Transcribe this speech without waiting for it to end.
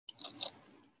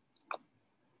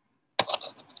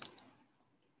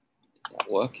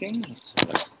working? Let's have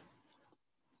a look.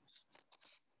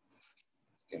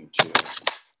 Let's go to...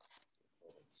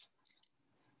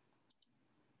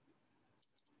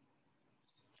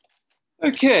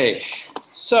 Okay,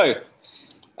 so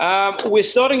we're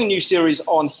starting a new series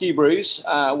on Hebrews.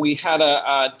 We had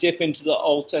a dip into the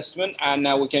Old Testament, and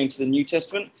now we're going to the New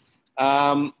Testament.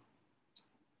 I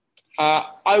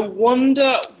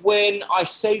wonder, when I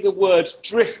say the word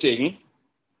drifting,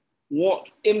 what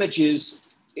images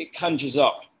it conjures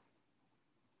up.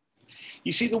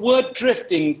 You see, the word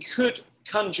drifting could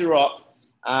conjure up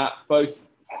both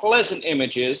pleasant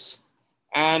images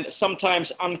and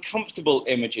sometimes uncomfortable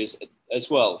images as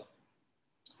well.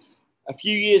 A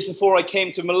few years before I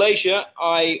came to Malaysia,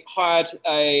 I hired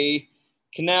a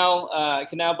canal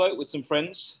boat with some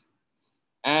friends,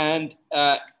 and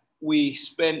we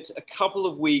spent a couple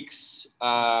of weeks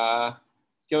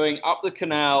going up the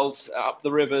canals, up the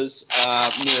rivers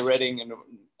near Reading,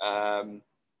 and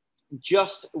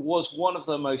just was one of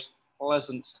the most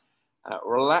pleasant,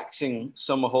 relaxing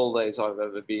summer holidays I've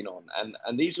ever been on.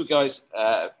 And these were guys,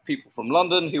 people from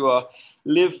London who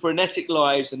live frenetic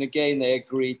lives. And again, they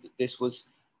agreed that this was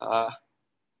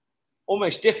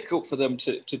almost difficult for them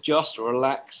to just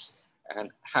relax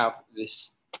and have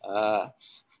this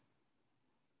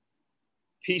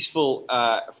peaceful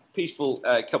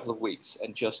couple of weeks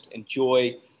and just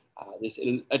enjoy this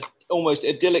almost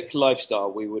idyllic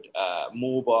lifestyle. We would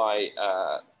moor by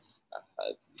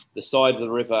the side of the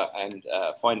river and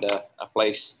find a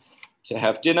place to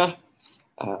have dinner.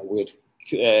 We'd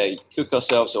cook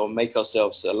ourselves or make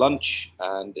ourselves a lunch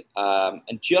and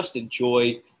just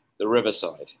enjoy the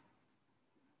riverside.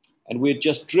 And we'd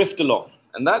just drift along.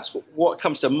 And that's what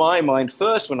comes to my mind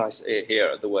first when I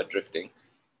hear the word drifting.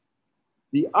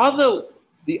 The other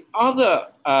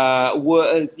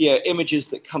images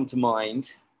that come to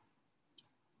mind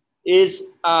is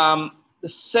the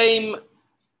same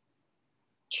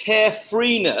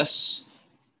carefreeness,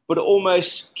 but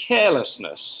almost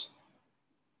carelessness.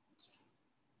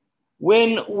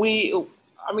 I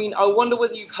wonder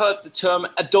whether you've heard the term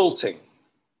adulting.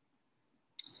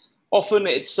 Often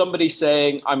it's somebody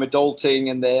saying, I'm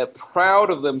adulting, and they're proud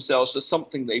of themselves for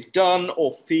something they've done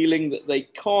or feeling that they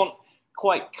can't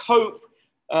quite cope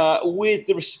with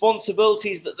the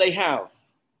responsibilities that they have.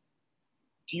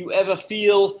 Do you ever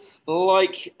feel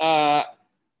like,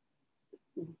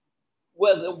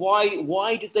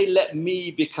 why did they let me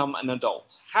become an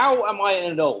adult? How am I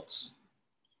an adult?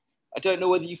 I don't know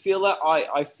whether you feel that.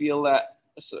 I feel that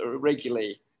sort of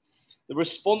regularly. The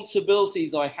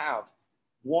responsibilities I have.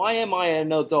 Why am I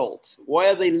an adult? Why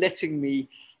are they letting me,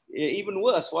 even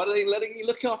worse, why are they letting me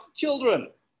look after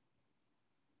children?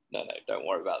 No, don't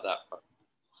worry about that.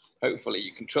 Hopefully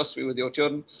you can trust me with your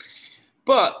children.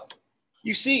 But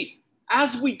you see,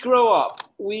 as we grow up,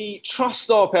 we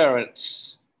trust our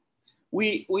parents.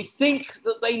 We think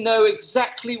that they know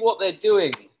exactly what they're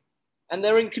doing and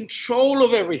they're in control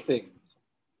of everything.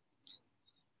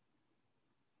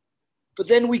 But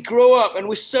then we grow up and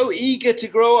we're so eager to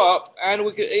grow up and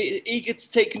we're eager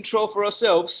to take control for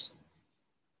ourselves.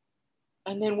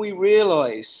 And then we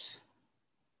realize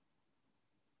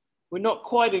we're not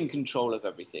quite in control of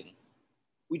everything.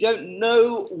 We don't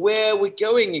know where we're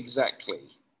going exactly.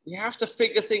 We have to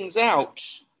figure things out.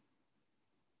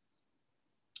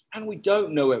 And we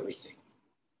don't know everything.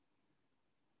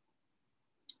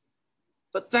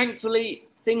 But thankfully,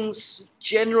 things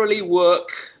generally work.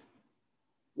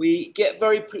 We get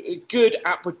very good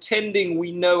at pretending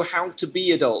we know how to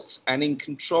be adults and in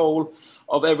control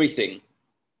of everything.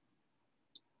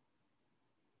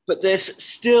 But there's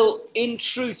still, in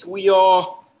truth,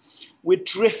 we're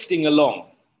drifting along.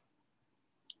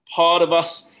 Part of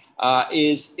us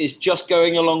is just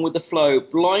going along with the flow,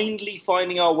 blindly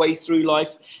finding our way through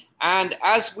life. And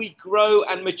as we grow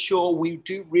and mature, we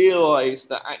do realize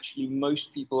that actually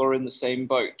most people are in the same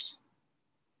boat.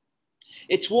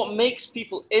 It's what makes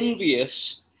people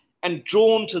envious and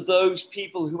drawn to those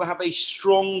people who have a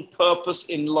strong purpose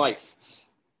in life,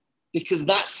 because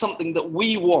that's something that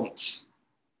we want.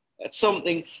 It's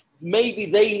something, maybe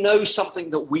they know something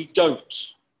that we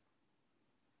don't.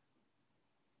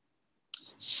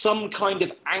 Some kind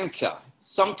of anchor,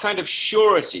 some kind of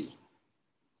surety.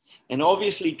 And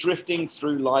obviously drifting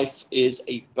through life is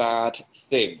a bad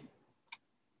thing.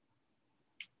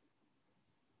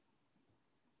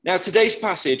 Now today's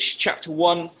passage, chapter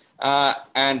 1,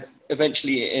 and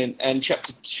eventually in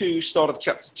chapter 2, start of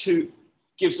chapter 2,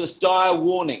 gives us dire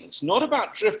warnings, not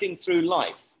about drifting through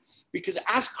life, because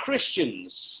as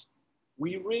Christians,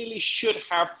 we really should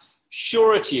have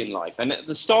surety in life. And at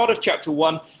the start of chapter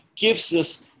 1 gives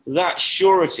us that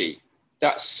surety,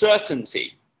 that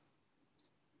certainty.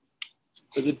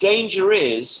 But the danger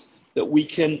is that we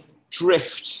can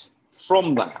drift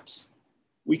from that.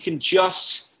 We can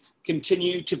just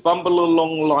continue to bumble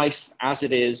along life as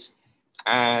it is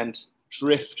and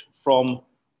drift from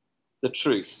the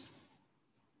truth.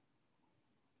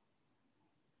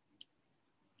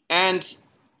 And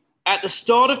at the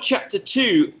start of chapter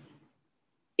 2,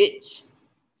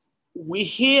 we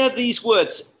hear these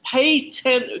words, pay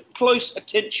close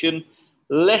attention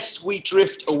lest we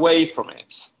drift away from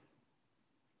it.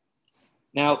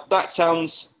 Now, that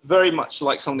sounds very much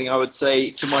like something I would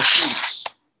say to my students.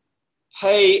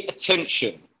 Pay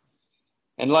attention.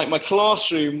 And like my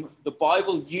classroom, the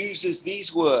Bible uses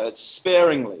these words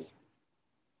sparingly.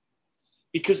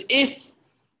 Because if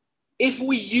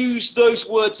we use those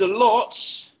words a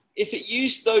lot, if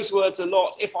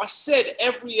I said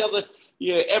every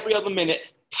other minute,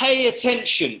 pay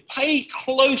attention, pay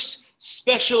close,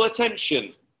 special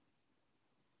attention,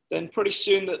 then pretty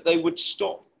soon that they would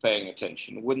stop paying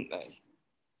attention, wouldn't they?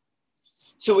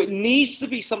 So it needs to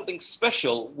be something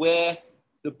special where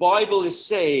the Bible is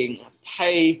saying,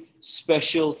 pay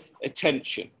special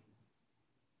attention.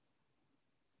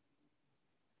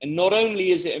 And not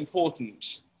only is it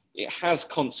important, it has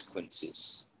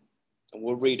consequences. And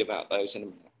we'll read about those in a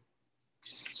minute.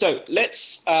 So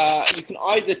let's, you can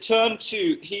either turn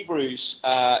to Hebrews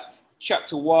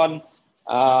chapter 1,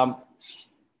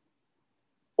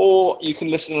 or you can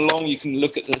listen along. You can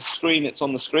look at the screen. It's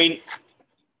on the screen.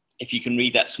 If you can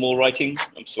read that small writing.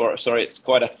 I'm sorry, it's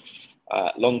quite a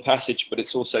long passage, but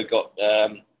it's also got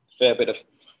a fair bit of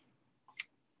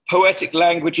poetic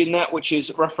language in that, which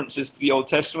is references to the Old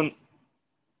Testament.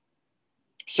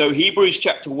 So Hebrews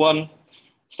chapter 1,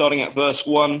 starting at verse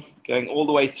 1, going all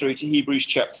the way through to Hebrews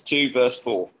chapter 2, verse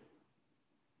 4.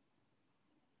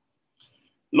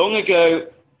 Long ago,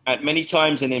 at many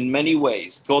times and in many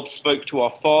ways, God spoke to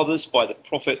our fathers by the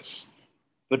prophets,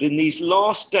 but in these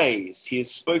last days he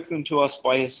has spoken to us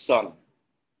by his Son,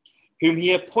 whom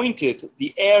he appointed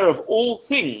the heir of all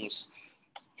things,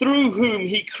 through whom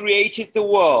he created the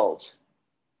world.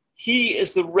 He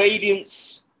is the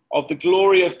radiance of the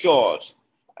glory of God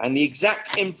and the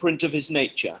exact imprint of his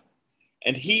nature,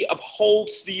 and he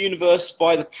upholds the universe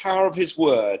by the power of his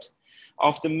word.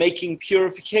 After making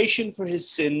purification for his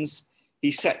sins,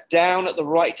 he sat down at the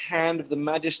right hand of the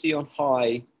Majesty on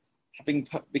high, having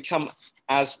become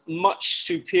as much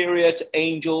superior to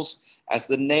angels as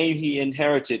the name he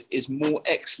inherited is more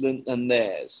excellent than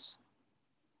theirs.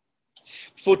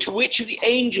 For to which of the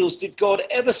angels did God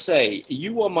ever say,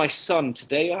 "You are my son,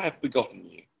 today I have begotten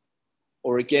you"?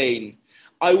 Or again,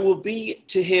 "I will be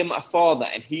to him a father,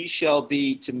 and he shall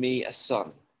be to me a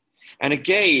son"? And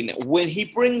again, when he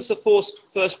brings the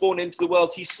firstborn into the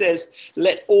world, he says,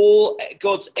 "Let all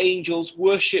God's angels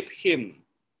worship him."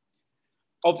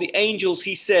 Of the angels,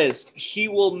 he says, he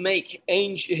will make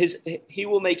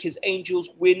his angels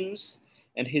winds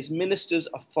and his ministers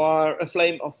a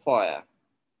flame of fire.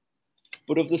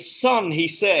 But of the Son, he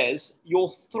says,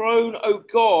 "Your throne, O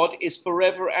God, is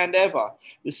forever and ever.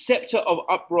 The scepter of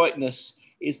uprightness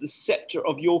is the scepter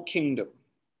of your kingdom.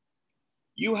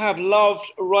 You have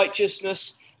loved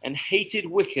righteousness and hated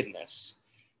wickedness.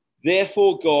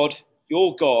 Therefore, God,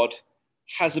 your God,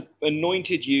 has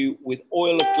anointed you with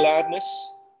oil of gladness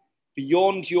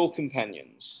beyond your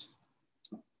companions.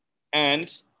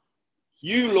 And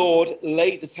you, Lord,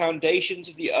 laid the foundations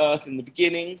of the earth in the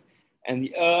beginning, and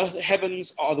the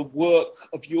heavens are the work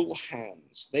of your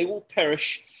hands. They will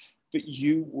perish, but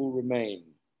you will remain.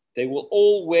 They will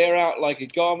all wear out like a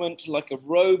garment, like a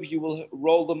robe, you will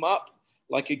roll them up.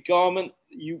 Like a garment,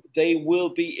 they will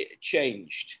be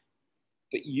changed.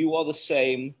 But you are the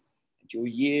same, and your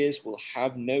years will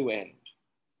have no end.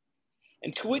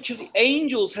 And to which of the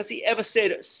angels has he ever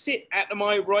said, "Sit at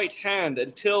my right hand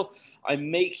until I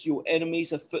make your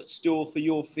enemies a footstool for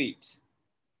your feet"?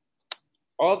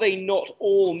 Are they not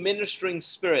all ministering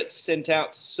spirits sent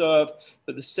out to serve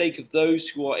for the sake of those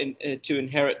who are to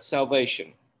inherit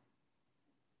salvation?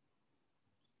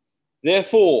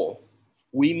 Therefore,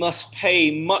 we must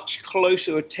pay much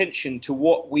closer attention to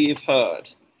what we have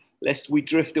heard, lest we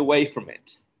drift away from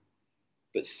it.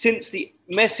 But since the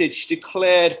message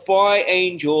declared by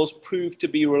angels proved to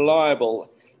be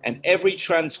reliable, and every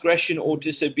transgression or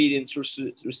disobedience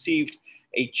received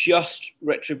a just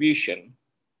retribution,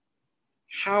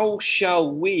 how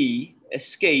shall we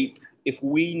escape if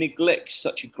we neglect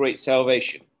such a great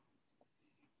salvation?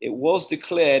 It was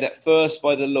declared at first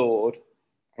by the Lord,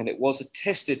 and it was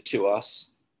attested to us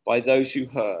by those who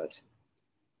heard,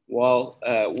 while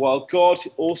God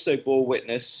also bore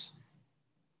witness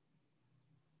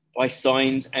by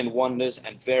signs and wonders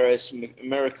and various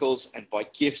miracles and by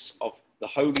gifts of the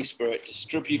Holy Spirit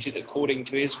distributed according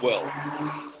to his will.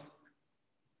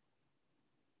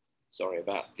 Sorry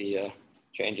about the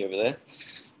change over there.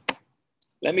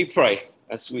 Let me pray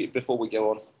before we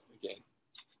go on again.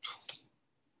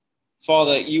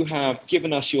 Father, you have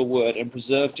given us your word and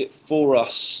preserved it for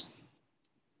us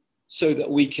so that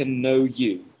we can know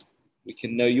you. We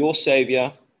can know your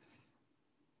Saviour.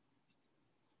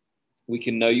 We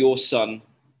can know your Son.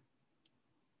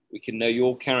 We can know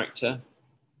your character.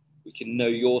 We can know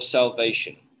your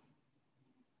salvation.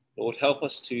 Lord, help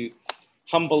us to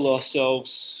humble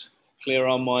ourselves, clear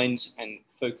our minds, and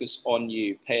focus on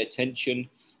you. Pay attention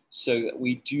so that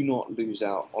we do not lose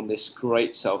out on this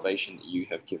great salvation that you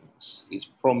have given us, these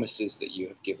promises that you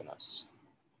have given us.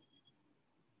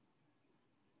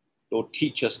 Lord,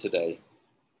 teach us today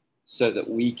so that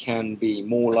we can be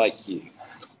more like you.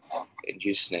 In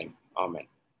Jesus' name, amen.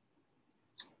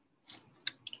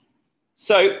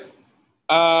 So,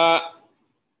 the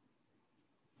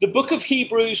book of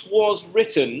Hebrews was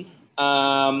written,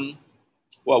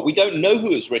 well, we don't know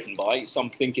who it's written by. Some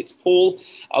think it's Paul,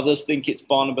 others think it's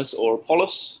Barnabas or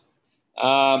Apollos.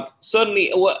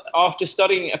 Certainly, after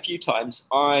studying it a few times,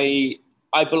 I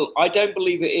don't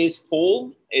believe it is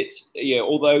Paul. It's,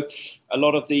 although a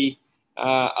lot of the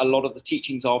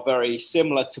teachings are very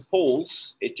similar to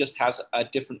Paul's, it just has a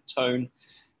different tone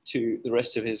to the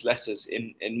rest of his letters,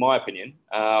 in my opinion.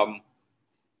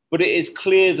 But it is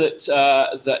clear that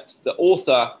the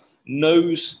author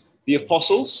knows the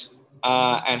apostles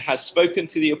and has spoken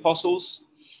to the apostles,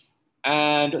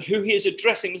 and who he is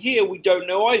addressing here, we don't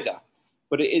know either.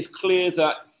 But it is clear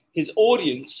that his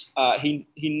audience,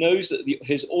 he knows that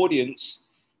his audience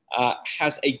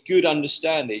has a good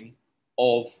understanding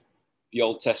of the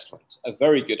Old Testament, a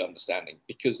very good understanding,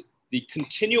 because the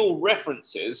continual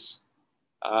references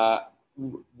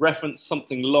reference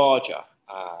something larger.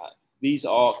 These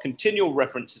are continual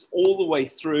references all the way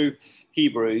through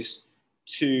Hebrews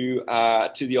to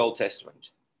the Old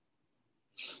Testament.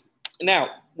 Now,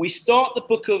 we start the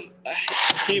book of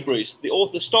Hebrews. The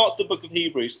author starts the book of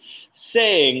Hebrews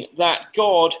saying that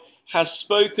God has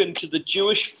spoken to the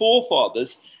Jewish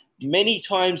forefathers many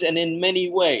times and in many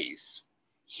ways.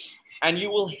 And you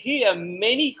will hear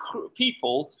many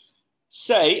people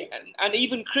say, and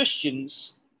even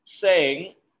Christians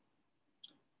saying,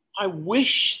 I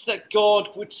wish that God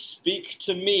would speak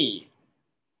to me.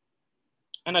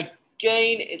 And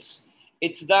again, it's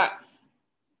that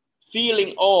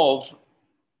feeling of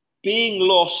being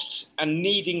lost and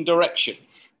needing direction.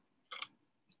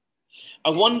 I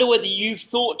wonder whether you've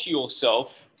thought to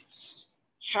yourself,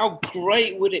 how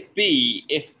great would it be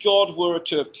if God were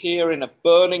to appear in a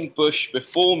burning bush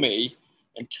before me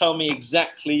and tell me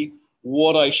exactly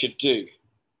what I should do?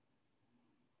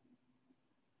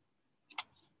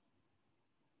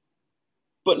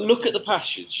 But look at the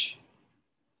passage,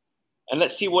 and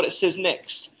let's see what it says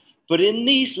next. But in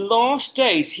these last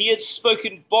days, he had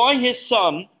spoken by his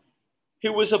Son,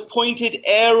 who was appointed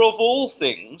heir of all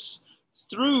things,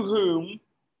 through whom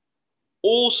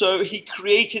also he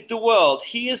created the world.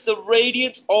 He is the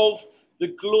radiance of the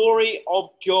glory of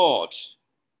God.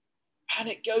 And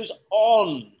it goes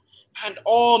on and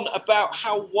on about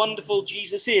how wonderful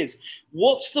Jesus is.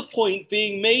 What's the point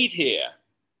being made here?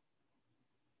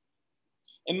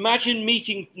 Imagine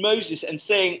meeting Moses and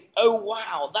saying, oh,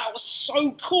 wow, that was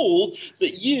so cool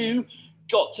that you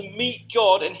got to meet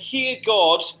God and hear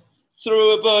God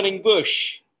through a burning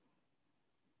bush.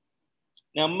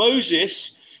 Now,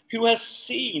 Moses, who has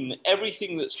seen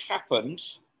everything that's happened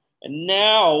and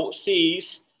now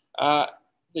sees that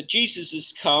Jesus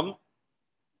has come,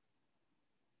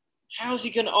 how's he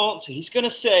going to answer? He's going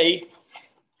to say,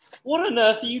 what on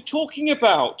earth are you talking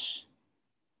about?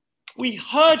 We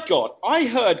heard God. I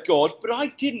heard God, but I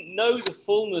didn't know the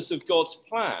fullness of God's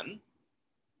plan.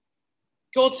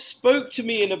 God spoke to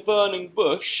me in a burning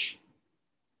bush.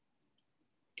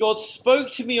 God spoke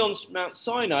to me on Mount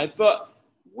Sinai, but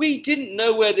we didn't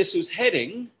know where this was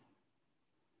heading.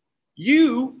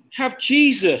 You have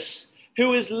Jesus,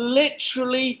 who is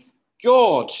literally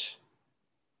God.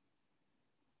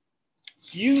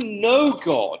 You know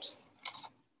God.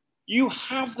 You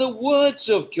have the words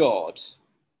of God.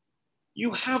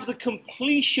 You have the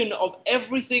completion of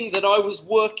everything that I was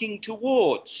working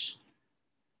towards.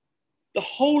 The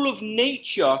whole of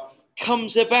nature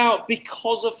comes about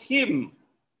because of him.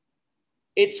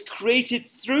 It's created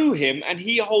through him, and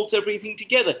he holds everything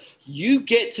together. You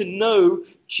get to know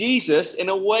Jesus in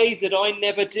a way that I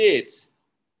never did.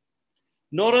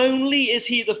 Not only is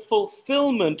he the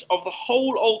fulfillment of the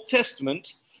whole Old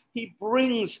Testament, he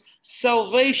brings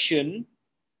salvation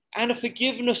and a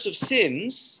forgiveness of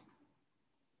sins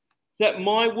that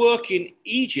my work in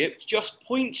Egypt just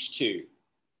points to.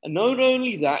 And not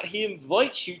only that, he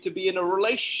invites you to be in a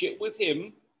relationship with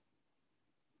him,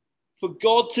 for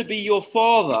God to be your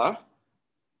Father,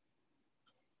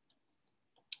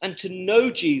 and to know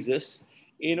Jesus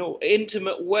in an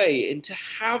intimate way, and to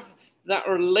have that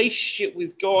relationship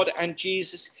with God and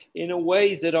Jesus in a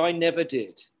way that I never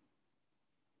did.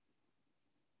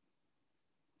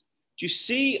 Do you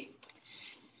see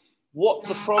what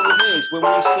the problem is when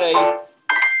we say,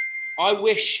 I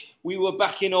wish we were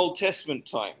back in Old Testament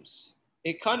times?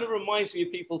 It kind of reminds me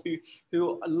of people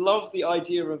who love the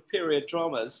idea of period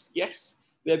dramas. Yes,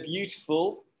 they're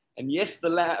beautiful, and yes, the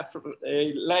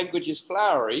language is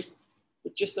flowery,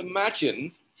 but just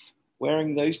imagine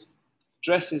wearing those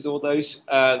dresses or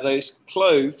those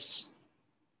clothes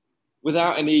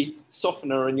without any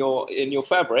softener in your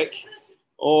fabric,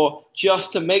 or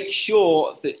just to make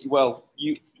sure that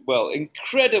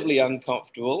incredibly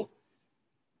uncomfortable.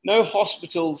 No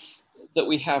hospitals that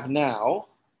we have now,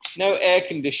 no air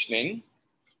conditioning.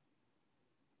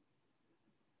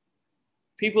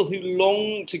 People who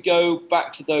long to go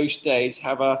back to those days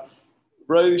have a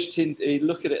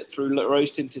look at it through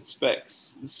rose-tinted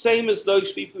specs. The same as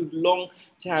those people who long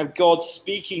to have God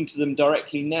speaking to them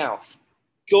directly now.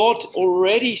 God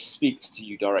already speaks to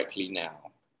you directly now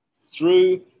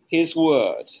through his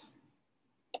word.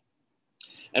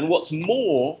 And what's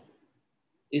more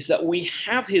is that we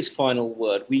have his final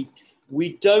word. We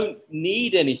don't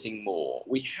need anything more.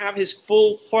 We have his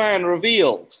full plan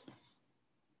revealed.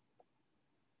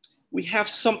 We have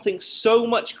something so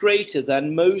much greater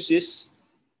than Moses,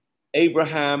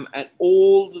 Abraham, and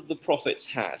all that the prophets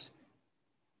had.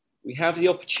 We have the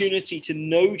opportunity to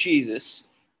know Jesus.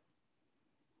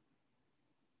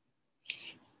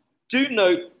 Do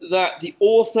note that the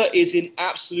author is in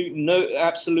absolute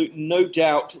no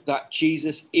doubt that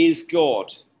Jesus is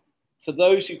God. For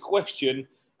those who question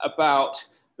about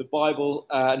the Bible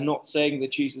not saying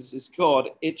that Jesus is God,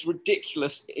 it's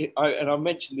ridiculous. And I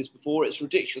mentioned this before, it's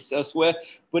ridiculous elsewhere,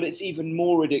 but it's even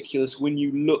more ridiculous when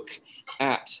you look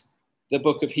at the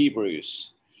book of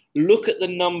Hebrews. Look at the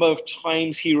number of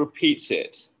times he repeats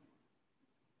it.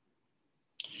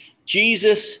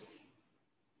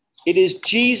 It is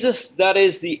Jesus that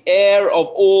is the heir of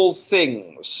all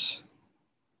things.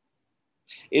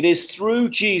 It is through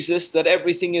Jesus that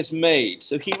everything is made.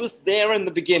 So he was there in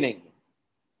the beginning.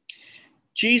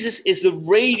 Jesus is the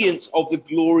radiance of the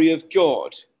glory of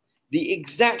God, the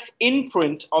exact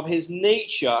imprint of his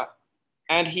nature,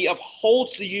 and he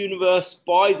upholds the universe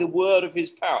by the word of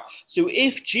his power. So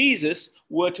if Jesus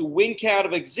were to wink out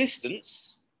of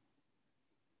existence,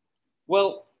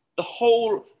 well, the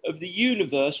whole of the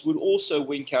universe would also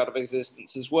wink out of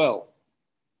existence as well.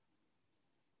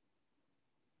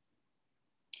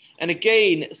 And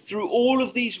again, through all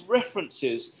of these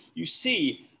references, you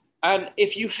see, and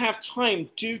if you have time,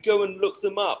 do go and look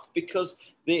them up, because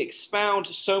they expound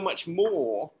so much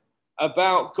more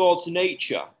about God's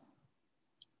nature.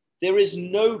 There is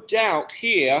no doubt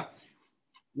here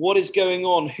what is going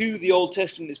on, who the Old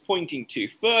Testament is pointing to.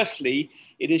 Firstly,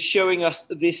 it is showing us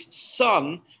this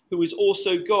Son who is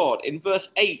also God. In verse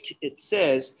 8, it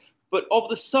says, but of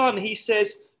the Son, he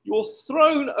says, your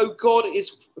throne, O God,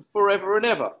 is forever and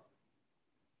ever.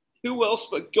 Who else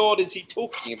but God is he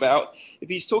talking about if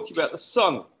he's talking about the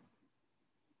Son?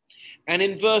 And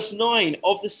in verse 9,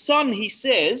 of the Son, he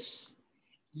says,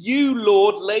 you,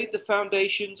 Lord, laid the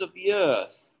foundations of the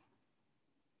earth.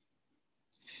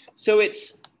 So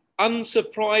it's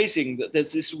unsurprising that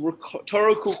there's this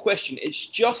rhetorical question. It's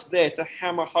just there to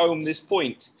hammer home this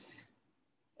point,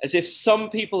 as if some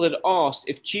people had asked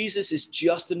if Jesus is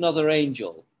just another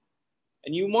angel.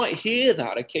 And you might hear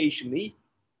that occasionally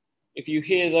if you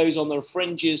hear those on the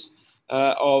fringes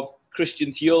of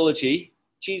Christian theology.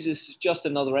 Jesus is just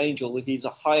another angel. He's a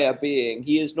higher being.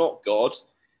 He is not God.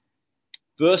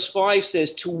 Verse 5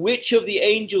 says, to which of the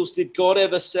angels did God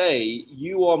ever say,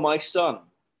 you are my son?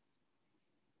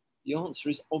 The answer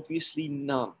is obviously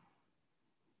none.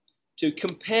 To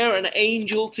compare an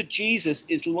angel to Jesus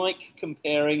is like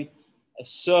comparing a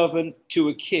servant to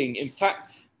a king. In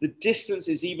fact, the distance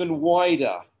is even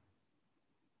wider.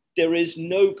 There is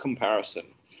no comparison.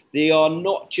 They are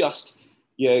not just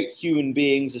human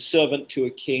beings, a servant to a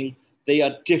king. They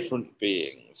are different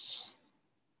beings.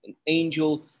 An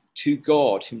angel to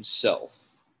God himself.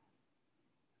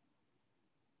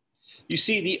 You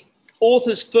see, the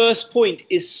author's first point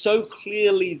is so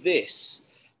clearly this: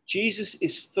 Jesus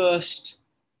is first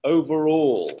over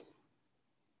all.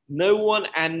 No one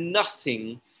and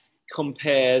nothing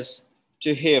compares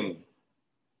to him.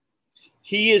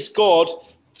 He is God.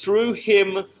 Through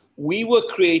him We were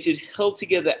created, held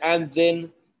together, and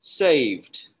then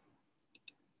saved.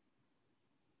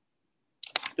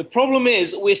 The problem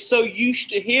is we're so used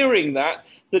to hearing that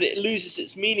it loses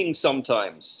its meaning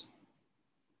sometimes.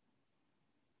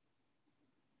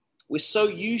 We're so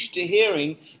used to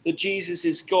hearing that Jesus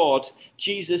is God,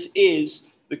 Jesus is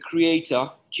the creator,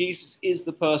 Jesus is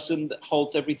the person that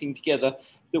holds everything together,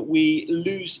 that we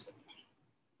lose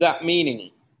that meaning,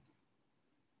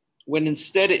 when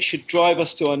instead it should drive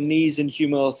us to our knees in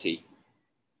humility.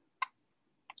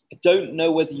 I don't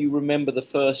know whether you remember the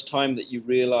first time that you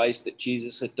realized that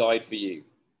Jesus had died for you,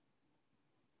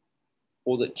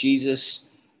 or that Jesus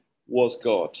was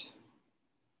God.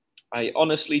 I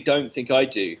honestly don't think I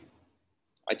do.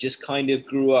 I just kind of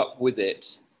grew up with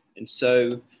it, and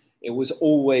so it was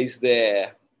always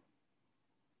there.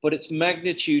 But its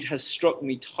magnitude has struck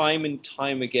me time and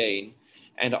time again,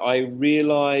 and I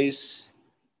realize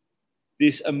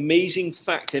this amazing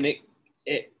fact, and it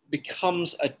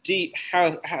becomes a deep,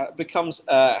 becomes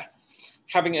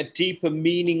having a deeper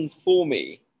meaning for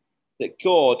me, that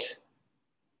God,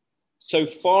 so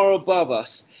far above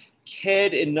us,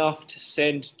 cared enough to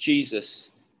send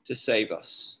Jesus to save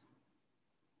us.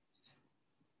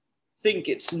 Think,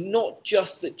 it's not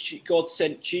just that God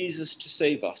sent Jesus to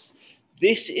save us.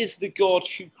 This is the God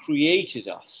who created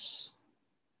us.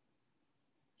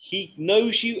 He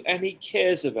knows you and he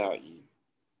cares about you.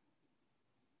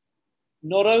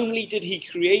 Not only did he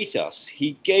create us,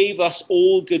 he gave us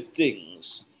all good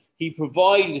things. He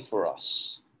provided for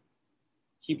us.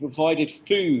 He provided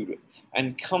food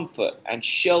and comfort and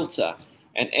shelter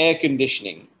and air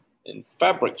conditioning and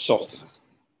fabric softener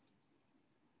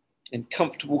and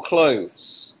comfortable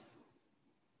clothes.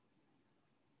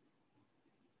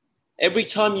 Every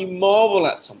time you marvel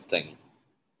at something,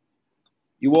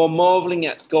 you are marveling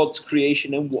at God's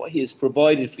creation and what he has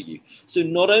provided for you. So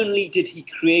not only did he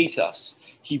create us,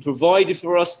 he provided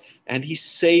for us and he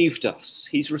saved us.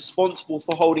 He's responsible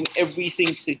for holding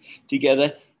everything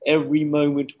together every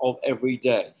moment of every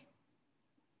day.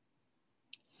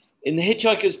 In the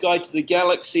Hitchhiker's Guide to the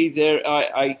Galaxy,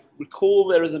 I recall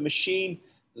there is a machine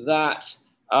that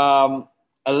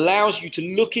allows you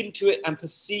to look into it and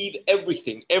perceive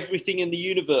everything in the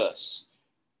universe.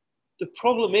 The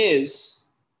problem is,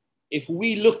 if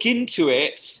we look into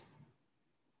it,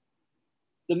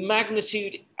 the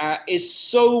magnitude is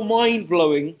so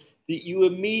mind-blowing that you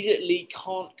immediately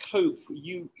can't cope.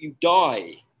 You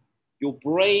die. Your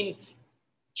brain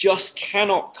just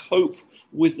cannot cope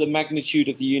with the magnitude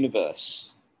of the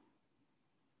universe.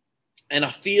 And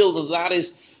I feel that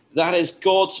is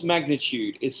God's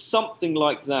magnitude, is something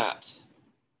like that.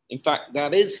 In fact,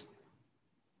 that is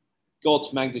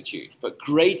God's magnitude, but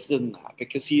greater than that,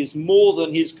 because he is more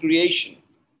than his creation.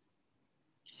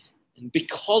 And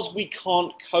because we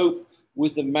can't cope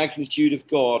with the magnitude of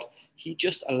God, he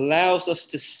just allows us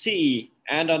to see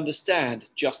and understand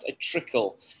just a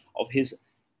trickle of his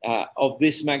of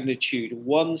this magnitude,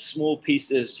 one small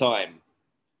piece at a time,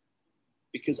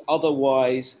 because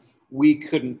otherwise we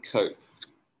couldn't cope.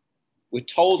 We're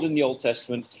told in the Old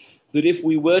Testament that if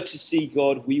we were to see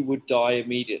God, we would die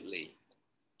immediately.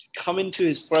 To come into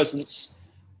his presence,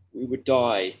 we would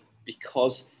die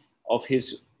because of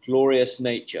his glorious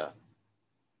nature.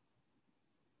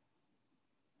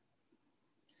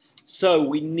 So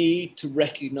we need to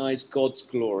recognize God's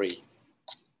glory.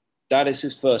 That is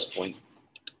his first point.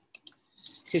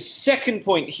 His second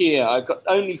point here, I've got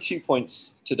only 2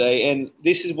 points today, and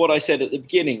this is what I said at the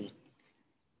beginning.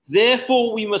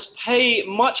 Therefore, we must pay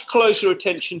much closer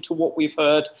attention to what we've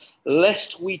heard,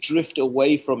 lest we drift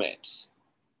away from it.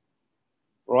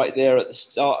 Right there at the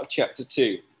start of chapter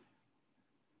 2.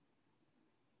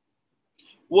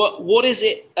 What is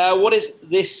it? What is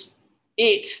this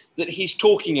it that he's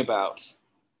talking about?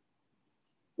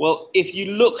 Well, if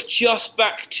you look just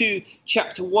back to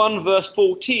chapter 1, verse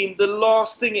 14, the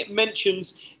last thing it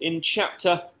mentions in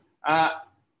chapter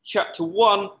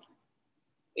 1,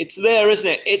 it's there, isn't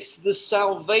it? It's the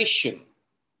salvation.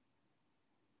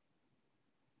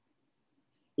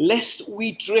 Lest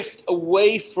we drift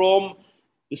away from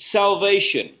the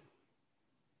salvation.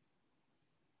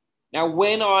 Now,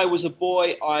 when I was a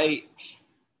boy,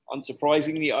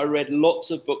 unsurprisingly, I read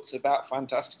lots of books about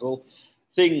fantastical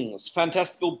things,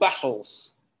 fantastical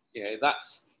battles. You know,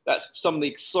 that's some of the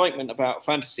excitement about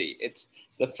fantasy. It's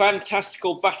the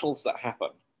fantastical battles that happen.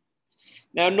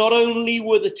 Now, not only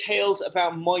were the tales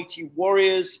about mighty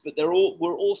warriors, but there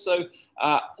were also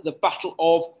the battle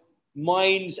of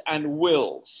minds and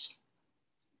wills.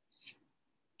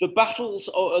 The battle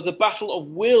of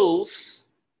wills,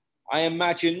 I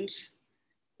imagined,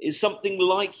 is something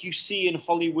like you see in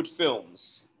Hollywood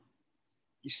films.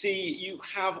 You see, you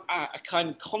have a kind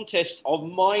of contest of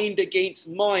mind against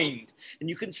mind, and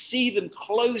you can see them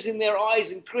closing their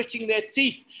eyes and gritting their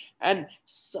teeth. And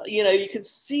so, you can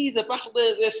see the battle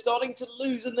they're starting to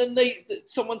lose, and then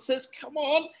someone says, "Come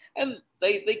on," and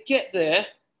they get there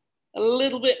a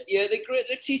little bit. Yeah, they grit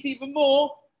their teeth even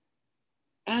more,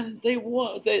 and they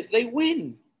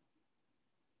win.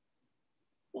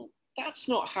 Well, that's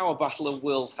not how a battle of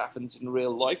wills happens in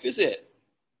real life, is it?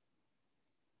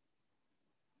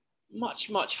 Much,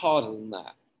 much harder than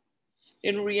that.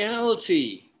 In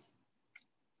reality,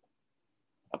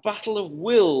 a battle of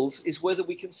wills is whether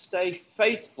we can stay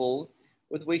faithful,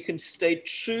 whether we can stay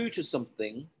true to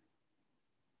something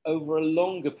over a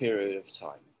longer period of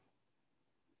time.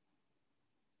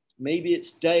 Maybe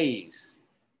it's days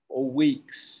or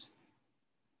weeks.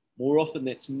 More often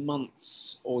it's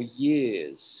months or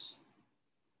years.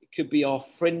 It could be our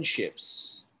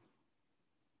friendships.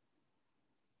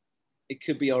 It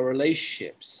could be our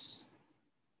relationships.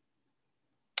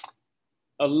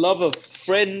 A love of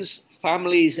friends,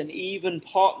 families, and even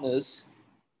partners,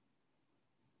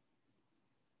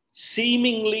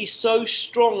 seemingly so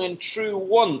strong and true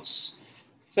once,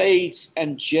 fades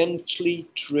and gently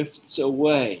drifts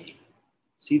away.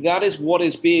 See, that is what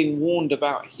is being warned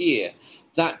about here,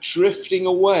 that drifting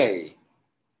away.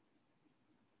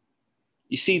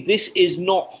 You see, this is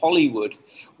not Hollywood,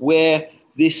 where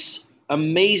this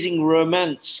amazing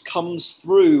romance comes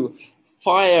through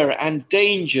fire and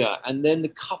danger, and then the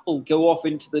couple go off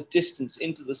into the distance,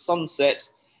 into the sunset,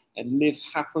 and live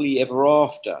happily ever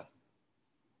after.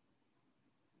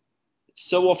 It's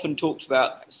so often talked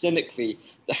about cynically,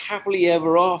 the happily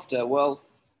ever after. Well,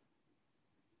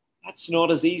 that's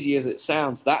not as easy as it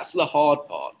sounds. That's the hard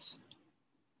part.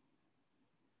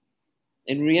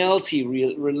 In reality,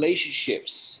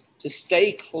 relationships, to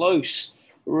stay close,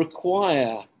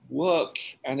 require work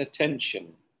and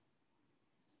attention.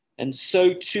 And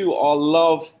so too our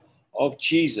love of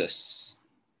Jesus.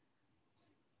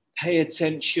 Pay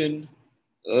attention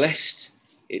lest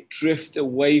it drift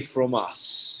away from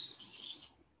us.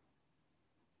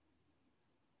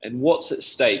 And what's at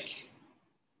stake?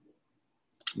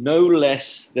 No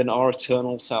less than our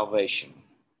eternal salvation.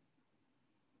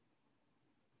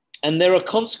 And there are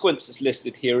consequences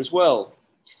listed here as well.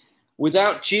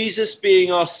 Without Jesus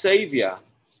being our Savior,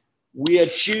 we are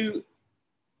due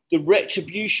the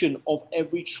retribution of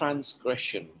every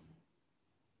transgression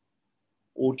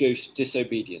or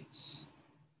disobedience.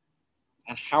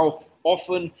 And how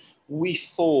often we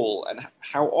fall, and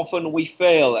how often we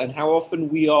fail, and how often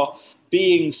we are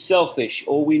being selfish,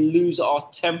 or we lose our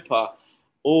temper,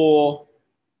 or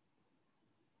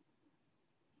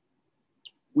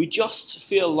we just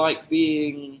feel like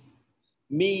being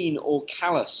mean or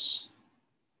callous,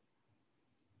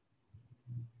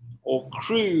 or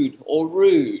crude or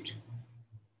rude,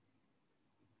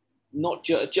 not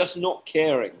just not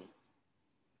caring,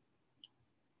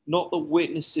 not the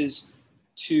witnesses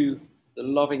to the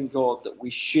loving God that we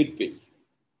should be.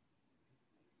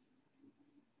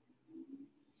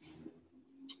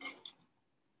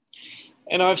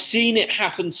 And I've seen it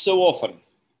happen so often.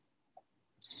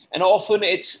 And often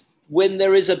it's when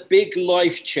there is a big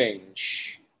life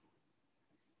change.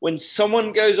 When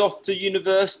someone goes off to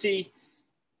university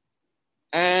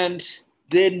and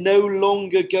they're no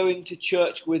longer going to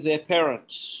church with their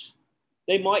parents.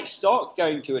 They might start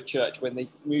going to a church when they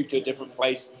move to a different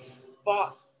place,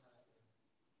 but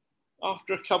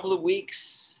after a couple of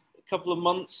weeks, a couple of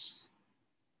months,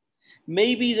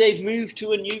 maybe they've moved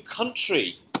to a new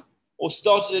country or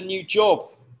started a new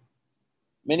job.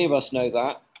 Many of us know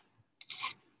that.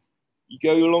 You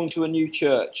go along to a new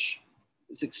church.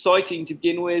 It's exciting to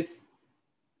begin with,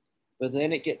 but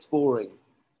then it gets boring.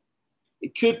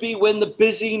 It could be when the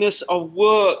busyness of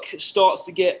work starts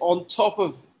to get on top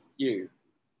of you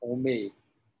or me.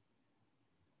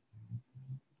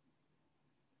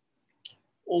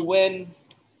 Or when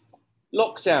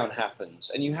lockdown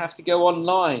happens and you have to go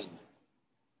online.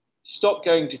 Stop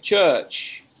going to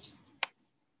church.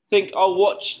 Think, I'll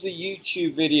watch the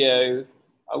YouTube video.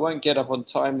 I won't get up on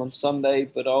time on Sunday,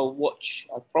 but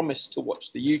I promise to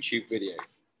watch the YouTube video.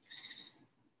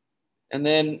 And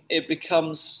then it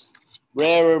becomes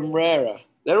rarer and rarer.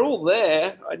 They're all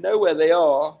there. I know where they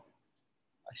are.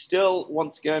 I still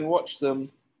want to go and watch them,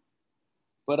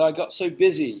 but I got so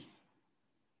busy.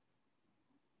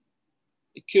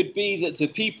 It could be that the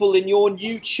people in your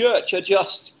new church are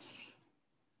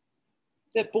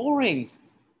they're boring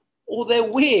or they're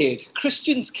weird.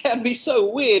 Christians can be so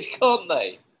weird, can't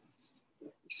they?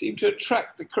 They seem to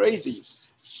attract the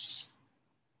crazies.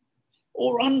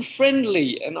 or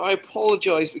unfriendly. And I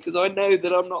apologize because I know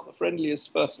that I'm not the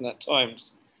friendliest person at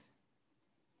times.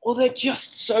 Or they're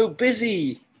just so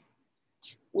busy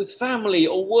with family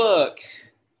or work,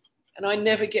 and I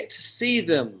never get to see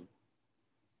them.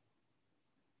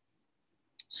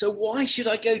 So why should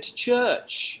I go to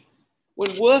church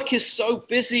when work is so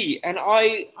busy and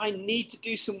I need to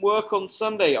do some work on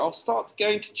Sunday? I'll start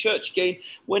going to church again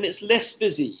when it's less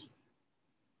busy.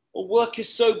 Or work is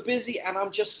so busy and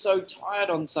I'm just so tired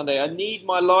on Sunday. I need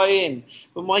my lie-in,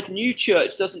 but my new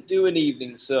church doesn't do an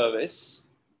evening service.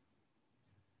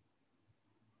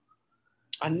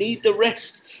 I need the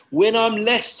rest. When I'm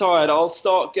less tired, I'll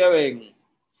start going.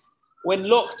 When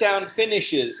lockdown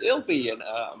finishes, it'll be in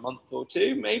a month or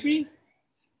two, maybe.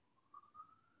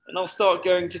 And I'll start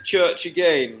going to church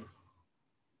again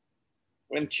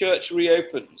when church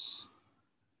reopens.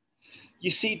 You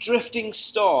see, drifting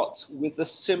starts with the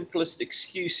simplest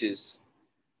excuses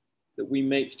that we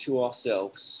make to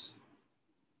ourselves.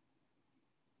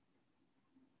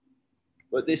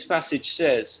 But this passage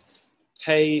says,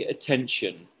 pay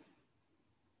attention,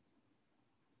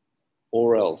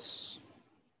 or else.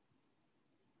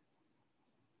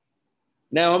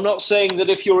 Now, I'm not saying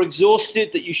that if you're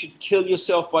exhausted that you should kill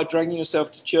yourself by dragging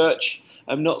yourself to church.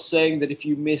 I'm not saying that if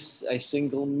you miss a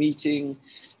single meeting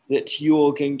that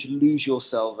you're going to lose your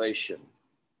salvation.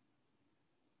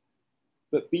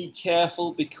 But be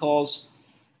careful, because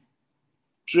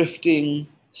drifting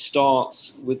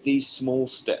starts with these small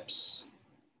steps.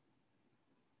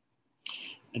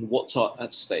 And what's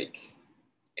at stake?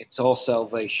 It's our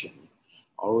salvation,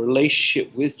 our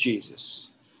relationship with Jesus,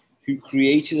 who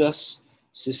created us,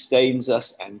 sustains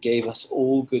us, and gave us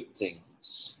all good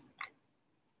things.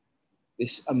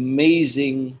 This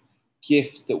amazing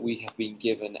gift that we have been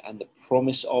given and the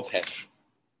promise of heaven.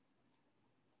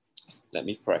 Let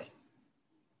me pray.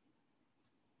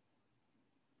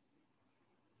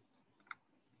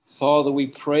 Father, we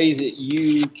pray that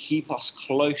you keep us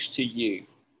close to you.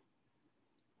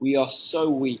 We are so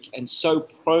weak and so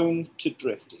prone to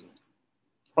drifting,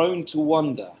 prone to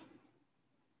wander,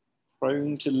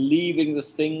 prone to leaving the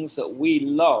things that we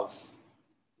love.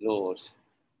 Lord,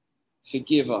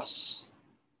 forgive us.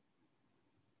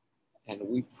 And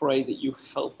we pray that you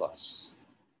help us.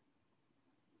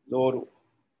 Lord,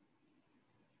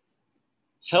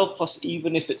 help us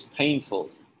even if it's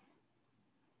painful.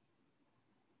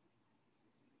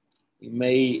 We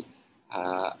may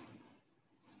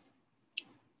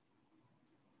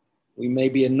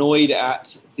be annoyed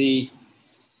at the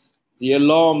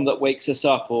alarm that wakes us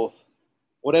up, or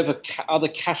whatever other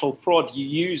cattle prod you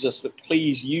use us, but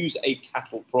please use a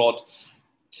cattle prod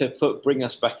to bring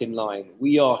us back in line.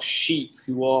 We are sheep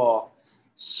who are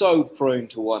so prone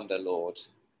to wander, Lord.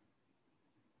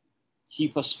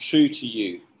 Keep us true to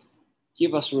you.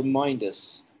 Give us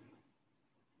reminders.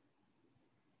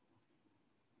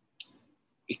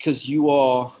 Because you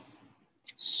are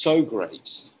so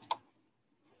great.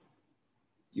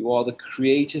 You are the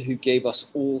creator who gave us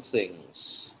all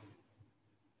things.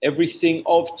 Everything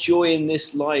of joy in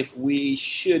this life, we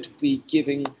should be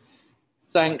giving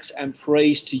thanks and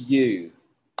praise to you.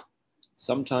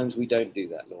 Sometimes we don't do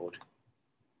that, Lord.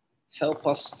 Help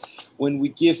us when we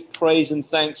give praise and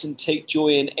thanks and take joy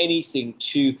in anything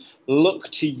to look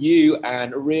to you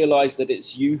and realize that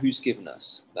it's you who's given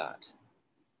us that.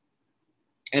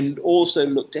 And also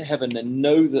look to heaven and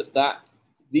know that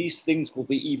these things will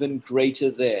be even greater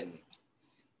then.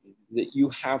 That you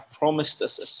have promised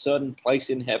us a certain place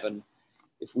in heaven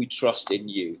if we trust in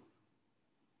you.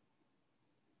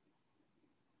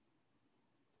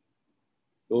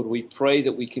 Lord, we pray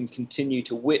that we can continue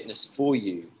to witness for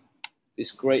you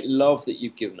this great love that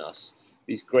you've given us,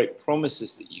 these great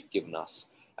promises that you've given us,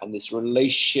 and this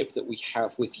relationship that we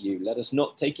have with you. Let us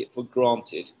not take it for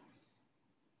granted,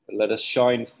 but let us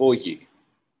shine for you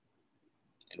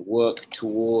and work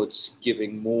towards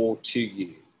giving more to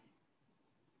you.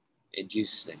 In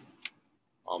Jesus' name,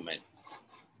 amen.